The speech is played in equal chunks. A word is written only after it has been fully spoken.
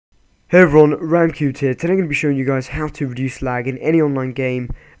Hey everyone, Ramcubed here. Today I'm going to be showing you guys how to reduce lag in any online game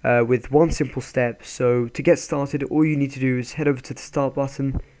with one simple step. So to get started, all you need to do is head over to the start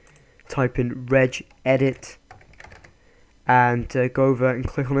button, type in regedit, and go over and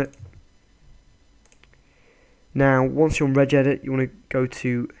click on it. Now once you're on regedit, you want to go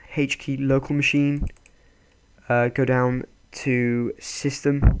to HKey local machine, go down to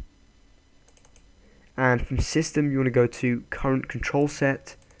system, and from system you want to go to current control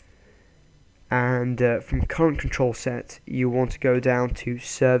set. And from current control set you want to go down to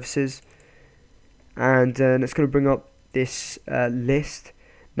services, and it's going to bring up this list.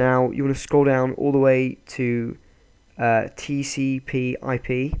 Now you want to scroll down all the way to TCP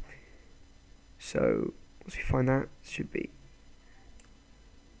IP. So once we find that, it should be,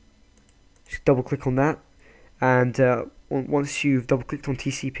 just double click on that, and once you've double clicked on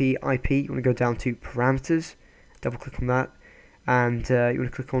TCP IP, you want to go down to parameters, double click on that, and you want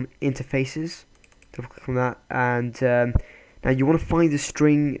to click on interfaces, double click on that, and now you want to find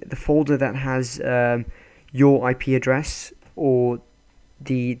the folder that has your IP address or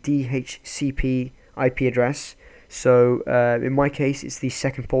the DHCP IP address. So in my case it's the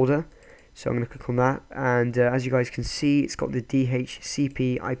second folder, so I'm going to click on that, and as you guys can see, it's got the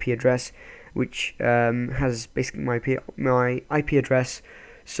DHCP IP address, which has basically my IP address.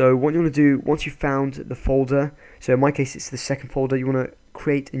 So what you want to do once you've found the folder, so in my case it's the second folder, you want to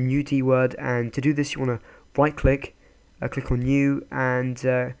create a new dword, and to do this you want to right click, click on new, and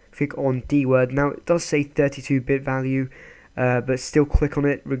click on dword. Now it does say 32-bit value, but still click on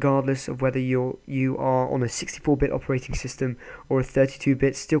it regardless of whether you are on a 64-bit operating system or a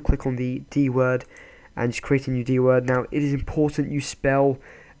 32-bit. Still click on the dword and just create a new dword. Now it is important you spell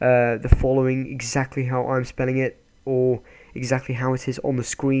the following exactly how I'm spelling it, or exactly how it is on the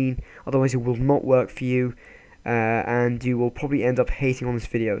screen, otherwise it will not work for you, and you will probably end up hating on this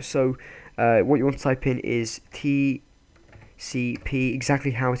video. So what you want to type in is TCP,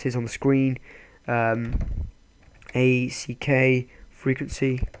 exactly how it is on the screen, ACK,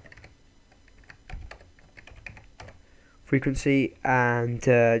 frequency,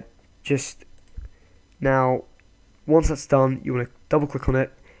 and just now once that's done, you want to double click on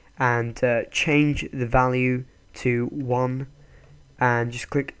it and change the value to 1, and just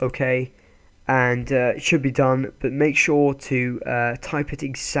click OK, and it should be done. But make sure to type it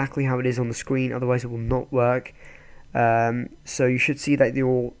exactly how it is on the screen, otherwise it will not work. So you should see that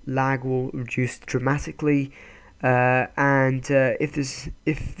your lag will reduce dramatically, and if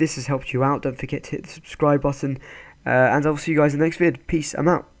this has helped you out, don't forget to hit the subscribe button, and I'll see you guys in the next vid. Peace, I'm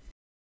out.